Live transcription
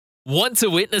Want to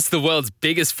witness the world's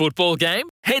biggest football game?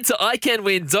 Head to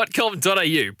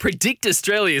iCanWin.com.au, predict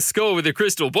Australia's score with a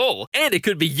crystal ball, and it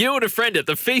could be you and a friend at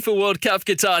the FIFA World Cup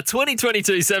Qatar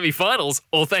 2022 semi-finals,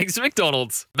 all thanks to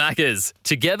McDonald's. Maccas,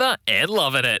 together and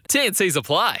loving it. TNCs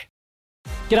apply.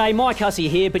 G'day, Mike Hussey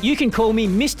here, but you can call me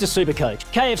Mr. Supercoach.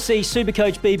 KFC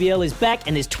Supercoach BBL is back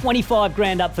and there's 25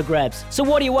 grand up for grabs. So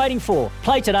what are you waiting for?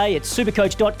 Play today at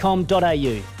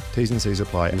supercoach.com.au. T's and C's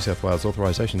apply. New South Wales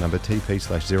authorisation number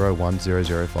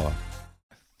TP/01005.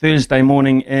 Thursday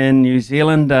morning in New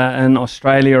Zealand. In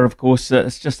Australia, of course,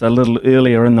 it's just a little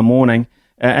earlier in the morning.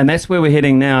 And that's where we're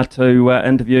heading now to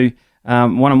interview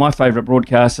one of my favourite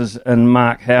broadcasters,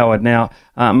 Mark Howard. Now,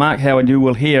 Mark Howard, you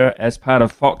will hear as part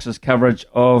of Fox's coverage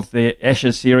of the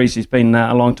Ashes series. He's been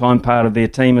a long time part of their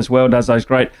team as well, does those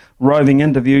great roving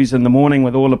interviews in the morning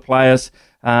with all the players.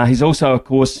 He's also, of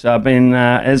course, been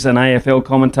as an AFL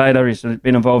commentator. He's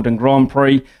been involved in Grand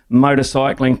Prix,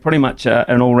 motorcycling, pretty much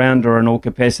an all-rounder in all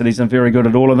capacities and very good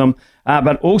at all of them.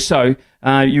 But also,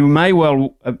 you may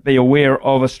well be aware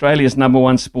of Australia's number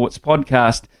one sports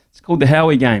podcast. It's called The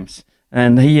Howie Games.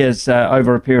 And he has,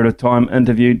 over a period of time,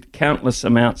 interviewed countless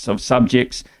amounts of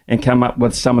subjects and come up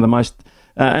with some of the most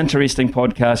interesting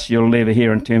podcasts you'll ever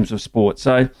hear in terms of sport.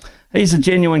 So he's a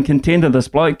genuine contender, this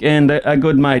bloke, and a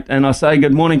good mate. And I say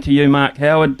good morning to you, Mark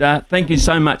Howard. Thank you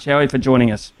so much, Howie, for joining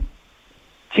us.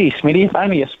 Gee, Smitty, if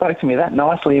only you spoke to me that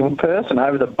nicely in person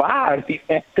over the bar, it'd be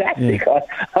fantastic. Yeah.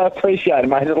 I appreciate it,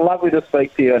 mate. It's lovely to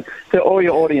speak to you and to all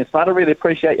your audience, mate. I really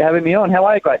appreciate you having me on. How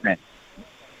are you, great man?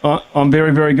 I'm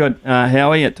very, very good,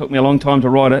 Howie. It took me a long time to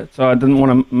write it, so I didn't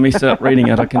want to mess up reading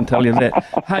it, I can tell you that.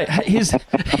 Hey, here's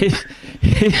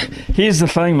the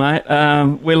thing, mate.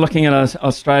 We're looking at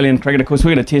Australian cricket. Of course,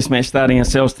 we've got a test match starting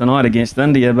ourselves tonight against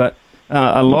India, but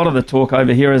a lot of the talk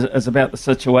over here is about the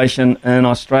situation in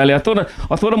Australia. I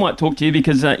thought I might talk to you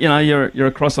because, you're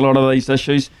across a lot of these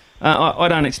issues. I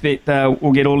don't expect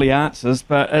we'll get all the answers,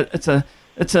 but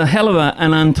it's a hell of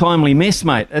an untimely mess,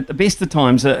 mate. At the best of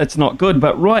times, it's not good.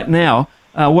 But right now,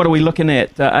 what are we looking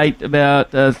at?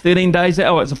 About 13 days?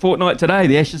 Oh, it's a fortnight today.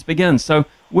 The Ashes begin. So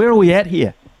where are we at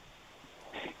here?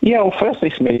 Yeah, well,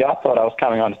 firstly, Smitty, I thought I was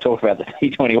coming on to talk about the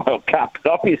T20 World Cup,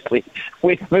 but obviously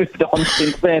we've moved on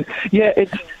since then. Yeah,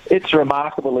 it's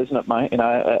remarkable, isn't it, mate?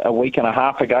 A week and a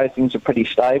half ago, things were pretty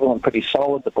stable and pretty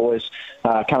solid. The boys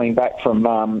coming back from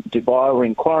Dubai were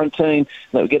in quarantine.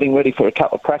 They were getting ready for a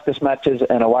couple of practice matches,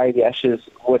 and away the Ashes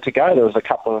were to go. There was a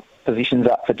couple of positions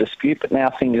up for dispute, but now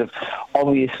things have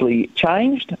obviously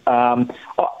changed.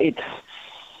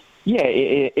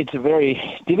 It's a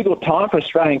very difficult time for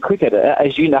Australian cricket.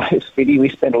 As you know, Speedy, we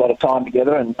spend a lot of time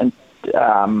together, and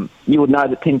you would know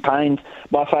that Tim Paine's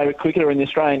my favourite cricketer in the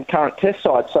Australian current Test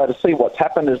side. So to see what's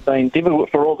happened has been difficult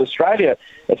for all of Australia.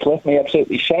 It's left me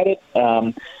absolutely shattered.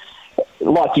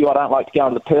 Like you, I don't like to go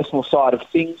into the personal side of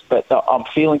things, but I'm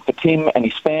feeling for Tim and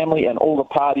his family and all the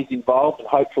parties involved, and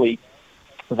hopefully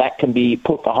that can be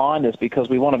put behind us because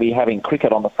we want to be having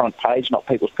cricket on the front page, not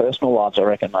people's personal lives, I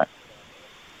reckon, mate.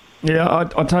 Yeah,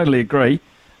 I totally agree.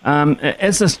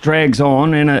 As this drags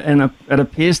on, and it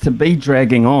appears to be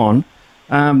dragging on,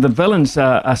 the villains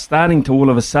are starting to all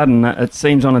of a sudden, it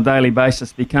seems on a daily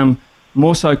basis, become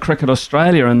more so Cricket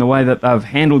Australia in the way that they've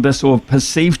handled this or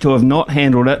perceived to have not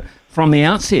handled it from the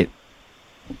outset.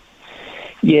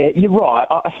 Yeah, you're right.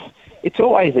 It's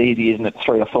always easy, isn't it,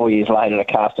 3 or 4 years later to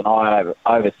cast an eye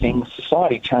over things.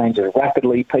 Society changes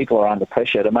rapidly. People are under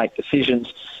pressure to make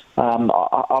decisions.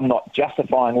 I'm not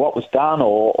justifying what was done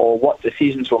or what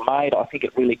decisions were made. I think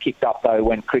it really kicked up, though,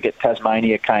 when Cricket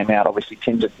Tasmania came out. Obviously,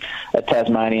 Tim's at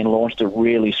Tasmania and launched a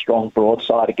really strong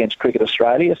broadside against Cricket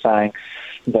Australia, saying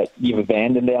that you've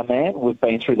abandoned our man. We've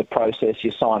been through the process,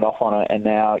 you signed off on it, and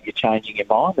now you're changing your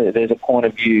mind. There's a point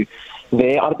of view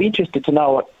there. I'd be interested to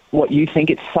know what you think.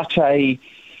 It's such a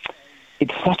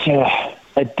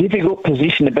difficult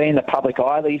position to be in the public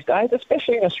eye these days,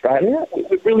 especially in Australia.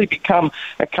 We've really become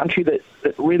a country that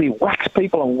really whacks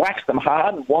people and whacks them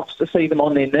hard and wants to see them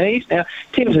on their knees. Now,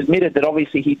 Tim's admitted that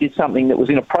obviously he did something that was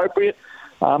inappropriate,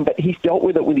 but he's dealt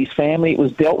with it with his family. It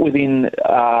was dealt with in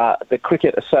the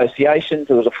Cricket Association.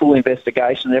 There was a full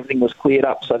investigation and everything was cleared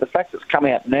up. So the fact that it's come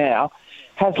out now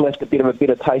has left a bit of a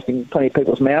bitter taste in plenty of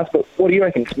people's mouths. But what do you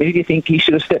reckon, Smitty? Do you think he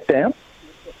should have stepped down?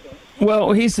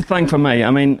 Well, here's the thing for me. I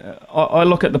mean, I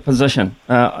look at the position.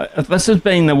 If this had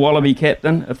been the Wallaby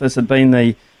captain, if this had been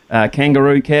the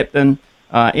Kangaroo captain,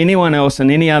 anyone else in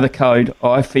any other code,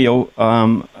 I feel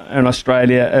in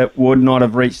Australia, it would not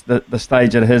have reached the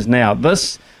stage it is now.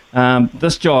 This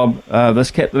job, this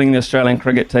captaining the Australian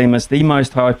cricket team, is the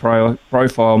most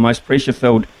high-profile, most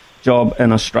pressure-filled job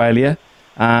in Australia.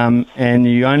 And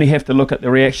you only have to look at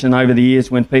the reaction over the years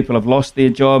when people have lost their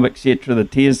job, etc., the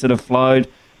tears that have flowed,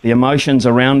 the emotions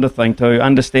around the thing to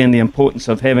understand the importance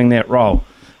of having that role.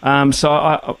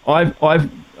 So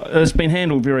it's been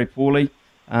handled very poorly.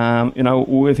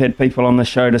 We've had people on the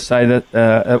show to say that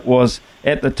it was,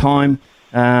 at the time,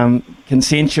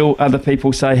 consensual. Other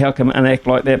people say, how can an act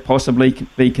like that possibly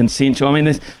be consensual? I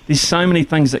mean, there's so many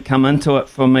things that come into it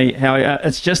for me. How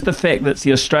it's just the fact that it's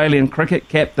the Australian cricket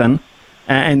captain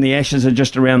and the Ashes are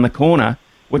just around the corner,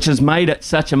 which has made it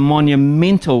such a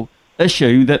monumental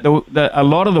issue that a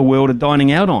lot of the world are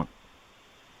dining out on.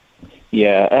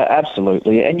 Yeah,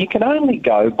 absolutely. And you can only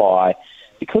go by,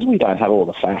 because we don't have all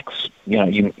the facts.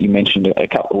 You mentioned a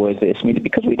couple of words there, Smithy.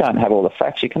 Because we don't have all the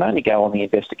facts, you can only go on the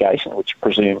investigation, which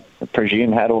presume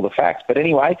had all the facts. But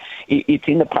anyway, it's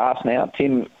in the past now.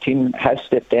 Tim has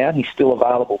stepped down. He's still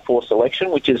available for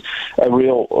selection, which is a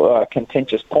real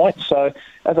contentious point. So,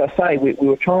 as I say, we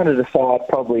were trying to decide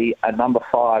probably a number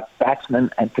 5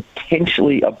 batsman and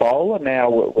potentially a bowler. Now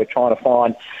we're trying to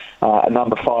find a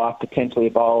number 5, potentially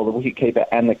a bowler, the wicketkeeper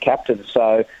and the captain.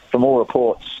 So, from all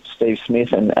reports, Steve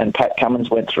Smith and Pat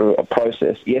Cummins went through a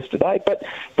process yesterday. But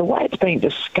the way it's been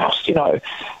discussed,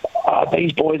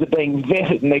 these boys are being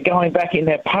vetted and they're going back in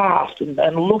their past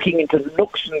and looking into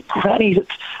nooks and crannies.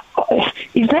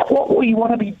 Is that what we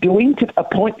want to be doing to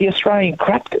appoint the Australian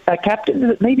captain? Does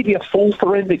it need to be a full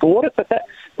forensic audit? But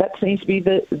that seems to be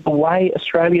the way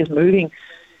Australia's moving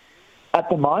at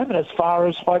the moment as far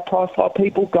as high-profile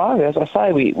people go. As I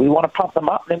say, we want to pump them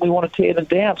up and then we want to tear them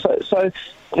down. So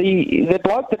the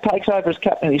bloke that takes over as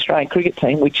captain of the Australian cricket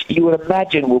team, which you would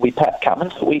imagine will be Pat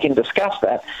Cummins, so we can discuss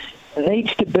that,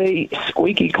 needs to be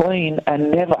squeaky clean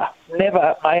and never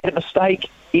made a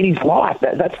mistake in his life.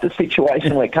 That's the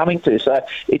situation we're coming to. So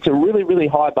it's a really, really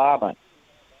high bar, mate.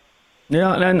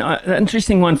 Yeah, and an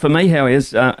interesting one for me, Howie,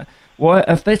 is why,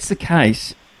 if that's the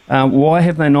case, why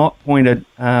have they not appointed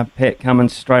Pat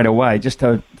Cummins straight away, just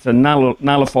to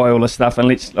nullify all this stuff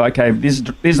and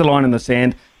there's a line in the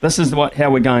sand. This is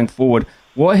how we're going forward.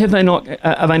 Why have they not?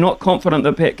 Are they not confident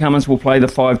that Pat Cummins will play the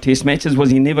 5 Test matches? Was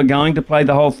he never going to play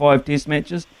the whole 5 Test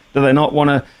matches? Do they not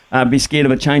want to be scared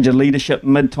of a change of leadership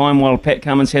mid-time while Pat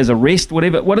Cummins has a rest?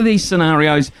 Whatever. What are these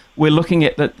scenarios we're looking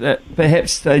at that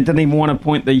perhaps they didn't even want to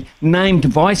appoint the named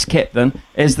vice captain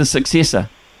as the successor?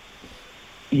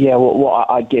 Yeah, well,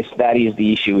 I guess that is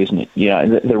the issue, isn't it?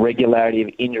 The regularity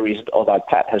of injuries, although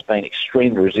Pat has been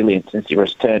extremely resilient since he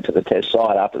returned to the Test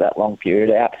side after that long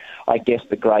period out. I guess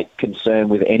the great concern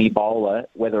with any bowler,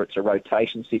 whether it's a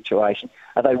rotation situation,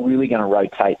 are they really going to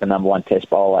rotate the number 1 Test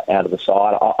bowler out of the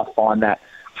side? I find that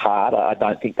hard. I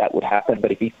don't think that would happen.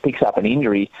 But if he picks up an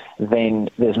injury, then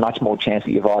there's much more chance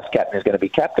that your vice captain is going to be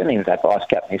captain. And if that vice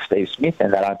captain is Steve Smith,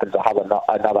 then that opens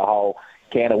another whole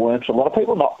can of worms for a lot of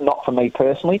people, not for me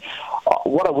personally.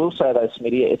 What I will say though,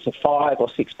 Smitty, it's a 5 or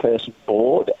 6 person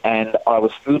board, and I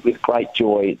was filled with great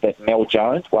joy that Mel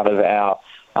Jones, one of our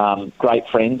great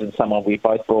friends and someone we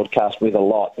both broadcast with a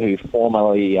lot, who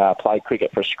formerly played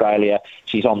cricket for Australia,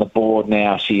 she's on the board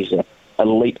now, she's an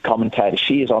elite commentator,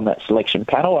 she is on that selection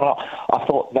panel, and I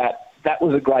thought that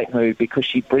was a great move because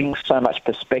she brings so much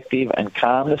perspective and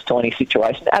calmness to any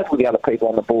situation, as with the other people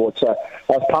on the board. So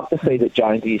I was pumped to see that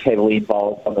Jonesy is heavily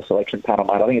involved on the selection panel,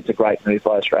 mate. I think it's a great move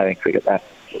by Australian cricket, that.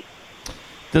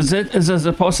 Is there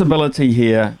a possibility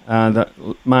here that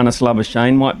Marnus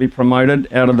Labuschagne might be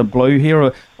promoted out of the blue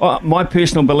here? My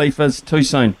personal belief is too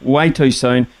soon, way too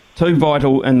soon, too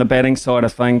vital in the batting side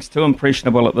of things, too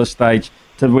impressionable at this stage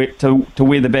to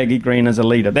wear the baggy green as a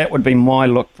leader. That would be my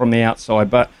look from the outside,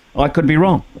 but I could be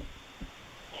wrong.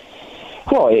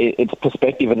 Well, it's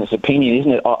perspective and it's opinion,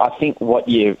 isn't it? I think what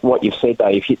you've said, though,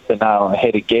 you've hit the nail on the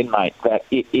head again, mate, that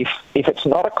if it's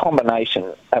not a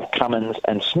combination of Cummins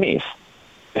and Smith,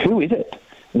 who is it?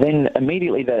 Then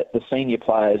immediately the senior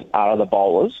players are the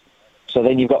bowlers. So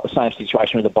then you've got the same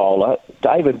situation with the bowler.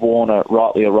 David Warner,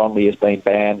 rightly or wrongly, has been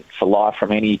banned for life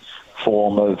from any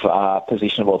form of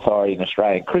position of authority in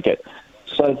Australian cricket.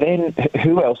 So then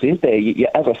who else is there?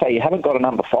 As I say, you haven't got a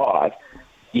number 5.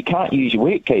 You can't use your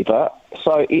wicketkeeper.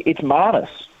 So it's Marnus,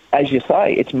 as you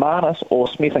say. It's Marnus or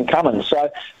Smith and Cummins.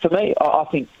 So for me, I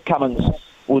think Cummins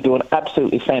will do an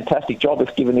absolutely fantastic job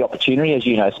if given the opportunity. As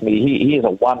you know, Smith, he is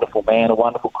a wonderful man, a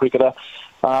wonderful cricketer.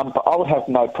 But I would have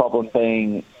no problem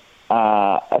being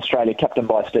Australia captain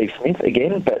by Steve Smith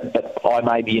again, but I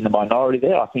may be in the minority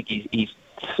there. I think he's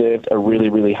served a really,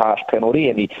 really harsh penalty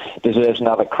and he deserves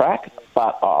another crack.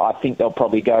 But I think they'll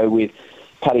probably go with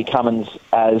Paddy Cummins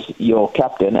as your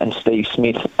captain and Steve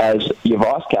Smith as your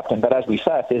vice-captain. But as we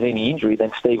say, if there's any injury,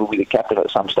 then Steve will be the captain at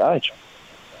some stage.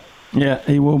 Yeah,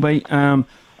 he will be.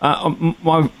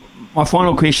 My my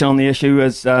final question on the issue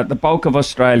is the bulk of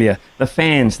Australia, the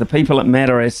fans, the people that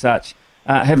matter as such,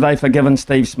 have they forgiven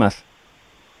Steve Smith?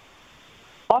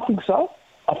 I think so.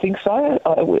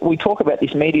 We talk about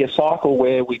this media cycle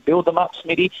where we build them up,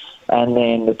 Smitty, and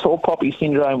then the tall poppy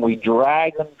syndrome, we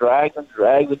drag them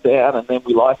down, and then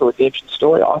we like a redemption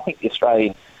story. I think the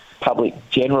Australian public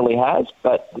generally has,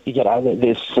 but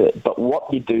but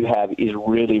what you do have is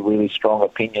really, really strong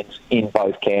opinions in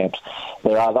both camps.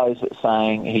 There are those that are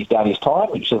saying he's done his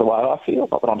time, which is the way I feel,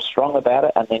 not that I'm strong about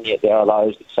it, and then yet there are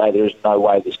those that say there is no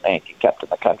way this man can captain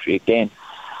the country again.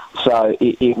 So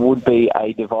it would be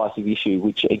a divisive issue,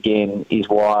 which again is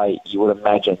why you would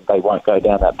imagine they won't go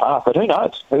down that path. But who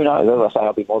knows? As I say,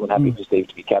 I'll be more than happy for Steve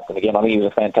to be captain again. I think he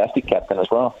was a fantastic captain as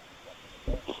well.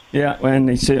 Yeah, and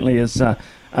he certainly is a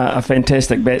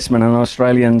fantastic batsman, and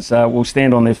Australians will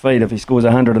stand on their feet if he scores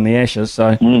 100 in the Ashes.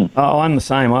 So I'm the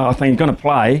same. I think he's going to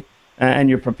play, and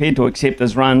you're prepared to accept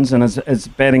his runs and his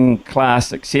batting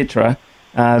class, etc.,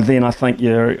 then I think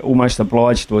you're almost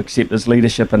obliged to accept his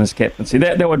leadership and his captaincy.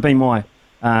 That would be my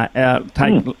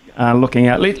take looking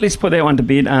out. Let's put that one to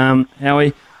bed,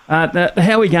 Howie. The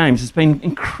Howie Games has been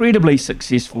incredibly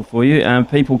successful for you.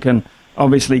 People can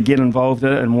obviously get involved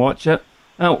in it and watch it.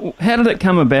 How did it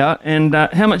come about, and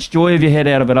how much joy have you had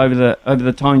out of it over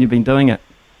the time you've been doing it?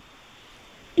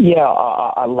 Yeah,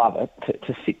 I love it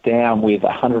to sit down with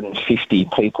 150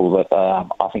 people that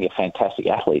I think are fantastic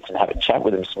athletes and have a chat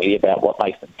with them, Smitty, about what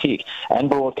makes them tick. And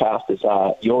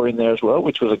broadcasters, you're in there as well,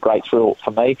 which was a great thrill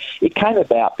for me. It came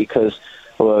about because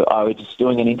I was just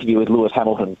doing an interview with Lewis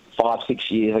Hamilton 5-6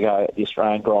 years ago at the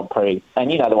Australian Grand Prix.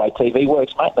 And you know the way TV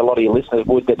works, mate, and a lot of your listeners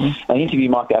would, that an interview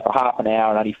might go for half an hour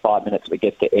and only 5 minutes of it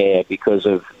gets to air because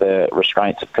of the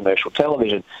restraints of commercial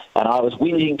television. And I was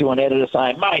whinging to an editor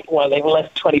saying, mate, well, they've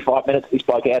left 25 minutes of this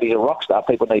bloke out. He's a rock star.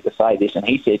 People need to say this. And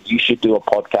he said, you should do a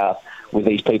podcast with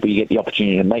these people you get the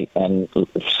opportunity to meet. And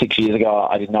 6 years ago,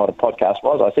 I didn't know what a podcast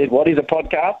was. I said, what is a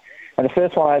podcast? And the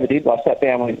first one I ever did, I sat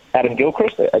down with Adam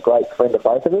Gilchrist, a great friend of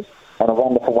both of us, and a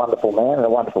wonderful, wonderful man and a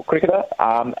wonderful cricketer,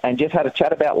 and just had a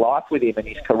chat about life with him and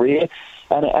his career.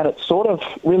 And it sort of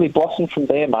really blossomed from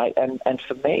there, mate. And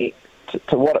for me,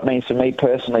 to what it means for me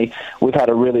personally, we've had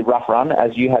a really rough run,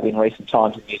 as you have in recent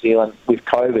times in New Zealand, with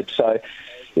COVID. So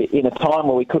in a time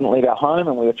where we couldn't leave our home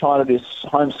and we were trying to do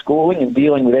homeschooling and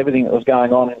dealing with everything that was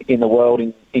going on in the world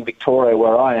in Victoria,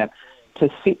 where I am, to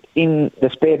sit in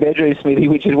the spare bedroom, Smithy,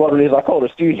 which is what it is. I call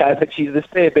it a studio, but she's the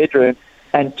spare bedroom,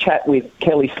 and chat with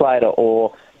Kelly Slater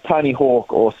or Tony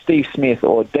Hawk or Steve Smith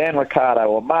or Dan Ricciardo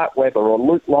or Mark Webber or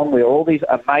Luke Longley or all these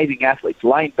amazing athletes,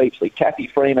 Lane Beachley, Kathy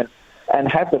Freeman, and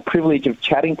have the privilege of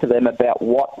chatting to them about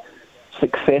what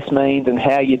success means and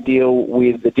how you deal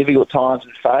with the difficult times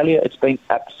and failure. It's been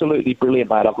absolutely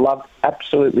brilliant, mate. I've loved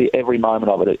absolutely every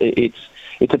moment of it.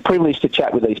 It's a privilege to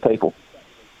chat with these people.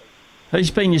 Who's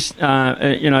been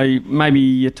your, maybe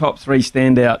your top three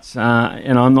standouts?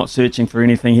 I'm not searching for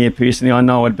anything here personally. I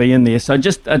know I'd be in there. So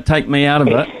just take me out of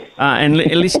it, and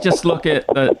let's just look at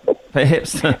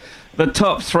perhaps the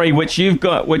top three, which you've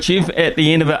at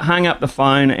the end of it hung up the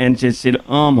phone and just said,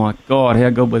 "Oh my God, how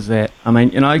good was that?" I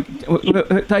mean,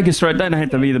 take us through it. They don't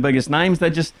have to be the biggest names. They're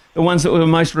just the ones that were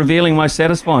most revealing, most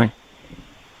satisfying.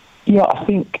 Yeah, I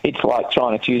think it's like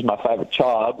trying to choose my favourite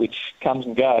child, which comes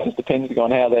and goes, depending on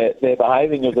how they're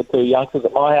behaving, of the two youngsters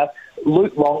at my house.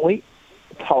 Luke Longley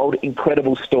told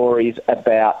incredible stories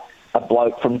about a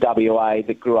bloke from WA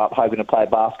that grew up hoping to play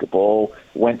basketball,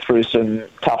 went through some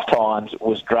tough times,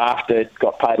 was drafted,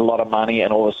 got paid a lot of money,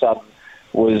 and all of a sudden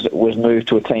was moved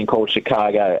to a team called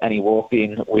Chicago, and he walked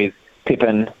in with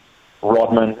Pippen,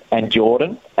 Rodman and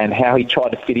Jordan, and how he tried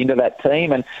to fit into that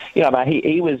team. And,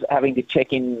 he was having to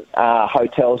check in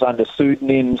hotels under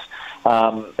pseudonyms,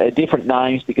 different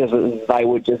names, because they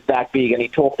were just that big. And he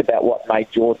talked about what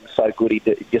made Jordan so good. He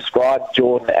described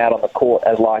Jordan out on the court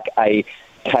as like a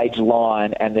caged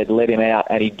lion, and they'd let him out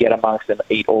and he'd get amongst them,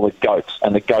 eat all the goats,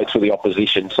 and the goats were the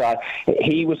opposition. So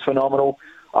he was phenomenal.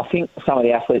 I think some of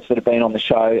the athletes that have been on the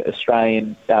show,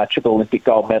 Australian triple Olympic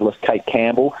gold medalist Kate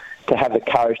Campbell, to have the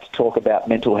courage to talk about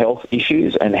mental health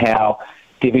issues and how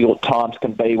difficult times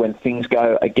can be when things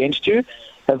go against you,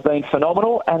 have been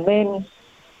phenomenal. And then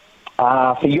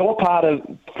for your part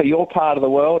of the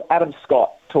world, Adam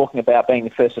Scott talking about being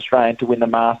the first Australian to win the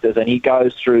Masters, and he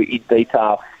goes through in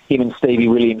detail, him and Stevie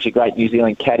Williams, your great New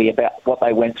Zealand caddy, about what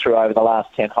they went through over the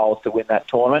last 10 holes to win that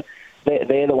tournament.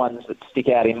 They're the ones that stick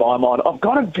out in my mind. I've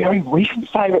got a very recent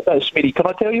favourite though, Smitty. Can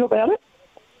I tell you about it?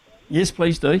 Yes,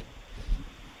 please do.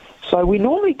 So we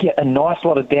normally get a nice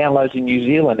lot of downloads in New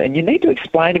Zealand, and you need to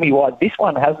explain to me why this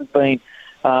one hasn't been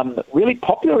really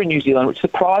popular in New Zealand, which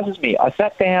surprises me. I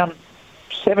sat down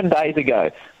 7 days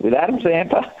ago with Adam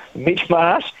Zampa, Mitch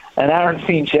Marsh, and Aaron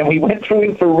Finch, and we went through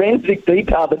in forensic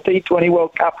detail the T20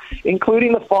 World Cup,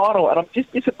 including the final, and I'm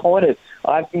just disappointed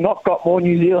I've not got more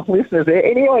New Zealand listeners there.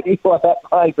 Any idea why that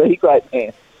may be, great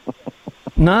man?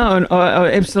 No,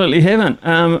 I absolutely haven't.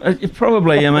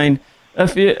 Probably, I mean,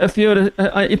 if you were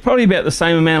to, you're probably about the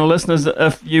same amount of listeners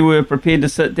if you were prepared to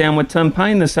sit down with Tim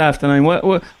Payne this afternoon.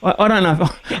 I don't know.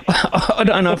 I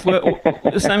don't know if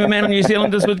the same amount of New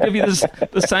Zealanders would give you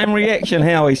the same reaction,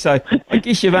 Howie. So I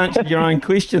guess you've answered your own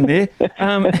question there.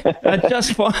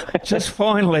 Just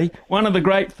finally, one of the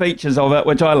great features of it,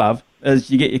 which I love,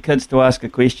 is you get your kids to ask a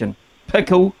question.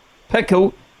 Pickle,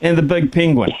 and the big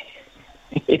penguin.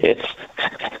 Yes,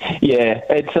 yeah,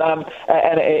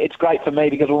 it's great for me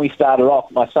because when we started off,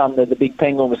 my son, the big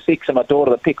penguin, was 6, and my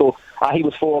daughter, the pickle, he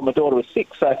was 4, and my daughter was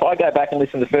 6. So if I go back and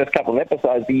listen to the first couple of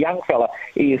episodes, the young fella,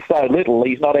 he is so little,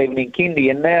 he's not even in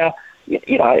kindy, and now,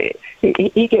 you know,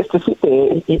 he gets to sit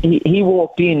there. He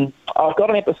walked in. I've got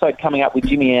an episode coming up with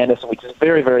Jimmy Anderson, which is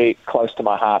very, very close to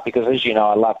my heart because, as you know,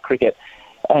 I love cricket.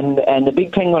 And the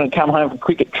big penguin had come home from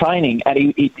cricket training, and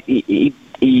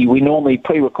we normally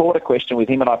pre-record a question with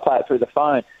him, and I play it through the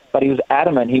phone. But he was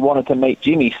adamant he wanted to meet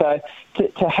Jimmy. So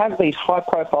to have these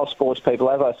high-profile sports people,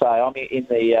 as I say, I'm in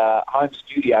the home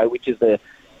studio, which is the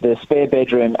spare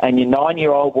bedroom, and your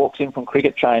 9-year-old walks in from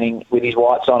cricket training with his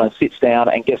whites on and sits down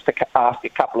and gets to ask a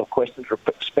couple of questions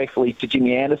respectfully to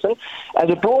Jimmy Anderson. As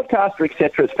a broadcaster,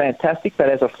 etc., it's fantastic, but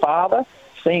as a father,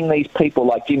 seeing these people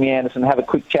like Jimmy Anderson have a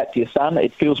quick chat to your son,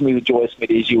 it fills me with joy,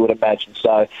 Smitty, as you would imagine.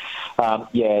 So,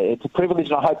 it's a privilege,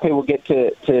 and I hope people get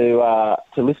to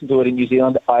listen to it in New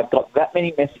Zealand. I've got that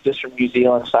many messages from New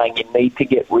Zealand saying you need to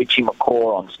get Richie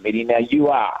McCaw on, Smitty. Now, you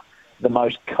are the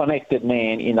most connected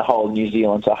man in the whole of New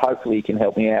Zealand, so hopefully you can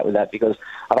help me out with that because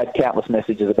I've had countless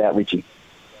messages about Richie.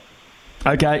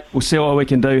 Okay, we'll see what we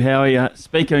can do, Howie.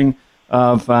 Speaking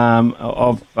of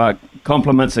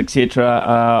compliments, etc.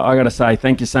 I got to say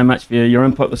thank you so much for your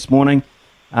input this morning.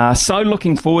 So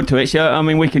looking forward to it. Actually, I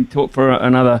mean, we could talk for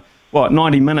another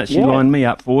 90 minutes. You lined me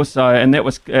up for, and that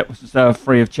was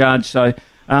free of charge. So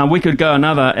we could go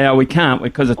another hour. We can't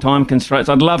because of time constraints.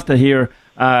 I'd love to hear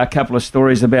a couple of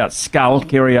stories about Skull,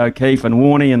 Kerry O'Keefe, and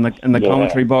Warney in the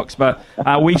commentary box. But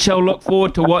we shall look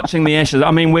forward to watching the Ashes.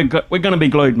 I mean, we're going to be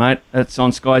glued, mate. It's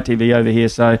on Sky TV over here,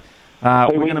 so we're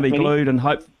going to be glued and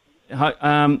hope.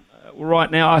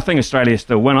 Right now, I think Australia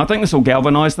still win. I think this will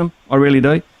galvanise them. I really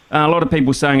do. A lot of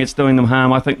people saying it's doing them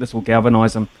harm. I think this will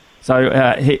galvanise them. So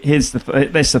that's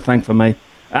the thing for me.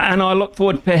 And I look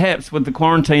forward, perhaps, with the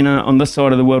quarantine on this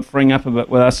side of the world freeing up a bit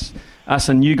with us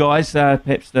and you guys,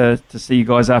 perhaps to see you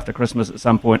guys after Christmas at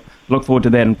some point. Look forward to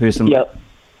that in person. Yeah,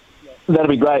 that'll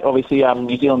be great. Obviously,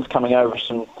 New Zealand's coming over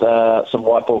some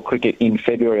white ball cricket in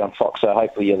February on Fox, so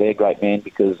hopefully you're there, great man,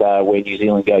 because where New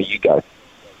Zealand go, you go.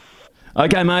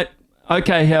 Okay, mate.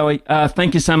 Okay, Howie.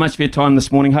 Thank you so much for your time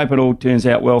this morning. Hope it all turns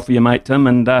out well for you, mate, Tim.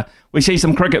 And we see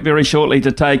some cricket very shortly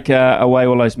to take away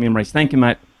all those memories. Thank you,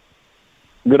 mate.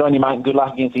 Good on you, mate. Good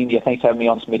luck against India. Thanks for having me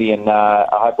on, Smitty, and I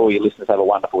hope all your listeners have a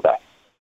wonderful day.